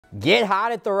Get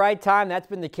hot at the right time. That's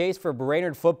been the case for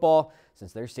Brainerd football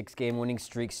since their 6-game winning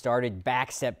streak started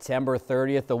back September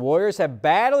 30th. The Warriors have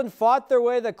battled and fought their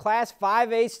way to the Class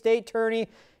 5A state tourney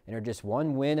and are just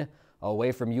one win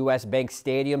away from U.S. Bank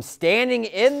Stadium. Standing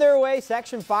in their way,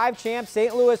 Section 5 champ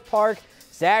St. Louis Park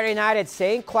Saturday night at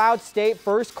St. Cloud State.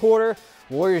 First quarter,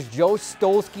 Warriors' Joe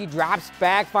Stolsky drops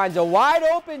back, finds a wide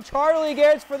open Charlie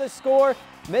Garrett's for the score.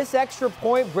 Miss extra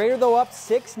point. Brainerd though up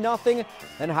 6-0.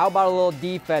 Then how about a little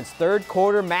defense? Third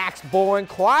quarter, Max Bowen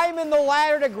climbing the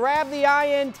ladder to grab the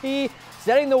INT,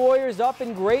 setting the Warriors up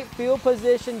in great field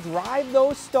position, drive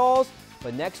those stalls.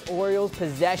 But next Orioles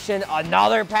possession,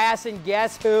 another pass, and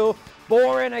guess who?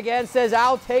 Bowen again says,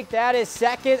 I'll take that, his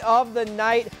second of the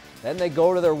night. Then they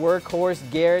go to their workhorse,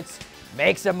 Garrett's.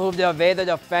 Makes a move to evade the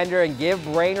defender and give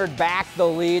Brainerd back the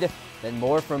lead. Then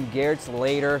more from Garrett's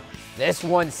later. This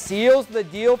one seals the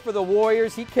deal for the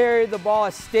Warriors. He carried the ball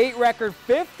a state record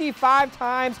 55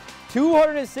 times,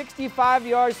 265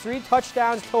 yards, 3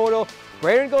 touchdowns total.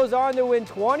 Brainerd goes on to win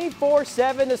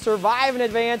 24-7 to survive and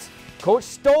advance. Coach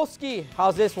Stolsky,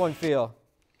 how's this one feel?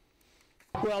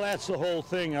 Well, that's the whole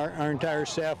thing. Our entire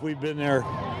staff, we've been there,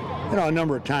 a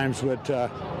number of times,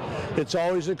 but it's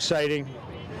always exciting.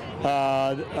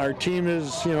 Our team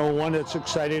is, one that's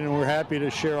exciting, and we're happy to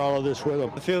share all of this with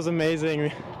them. It feels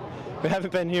amazing. We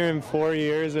haven't been here in 4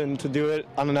 years, and to do it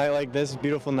on a night like this,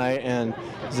 beautiful night, and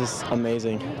it's just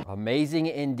amazing. Amazing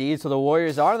indeed. So the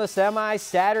Warriors are in the semis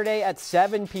Saturday at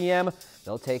 7 p.m.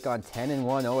 They'll take on 10-1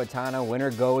 Owatonna.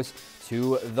 Winner goes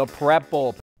to the Prep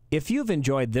Bowl. If you've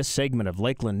enjoyed this segment of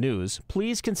Lakeland News,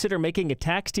 please consider making a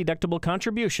tax-deductible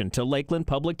contribution to Lakeland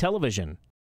Public Television.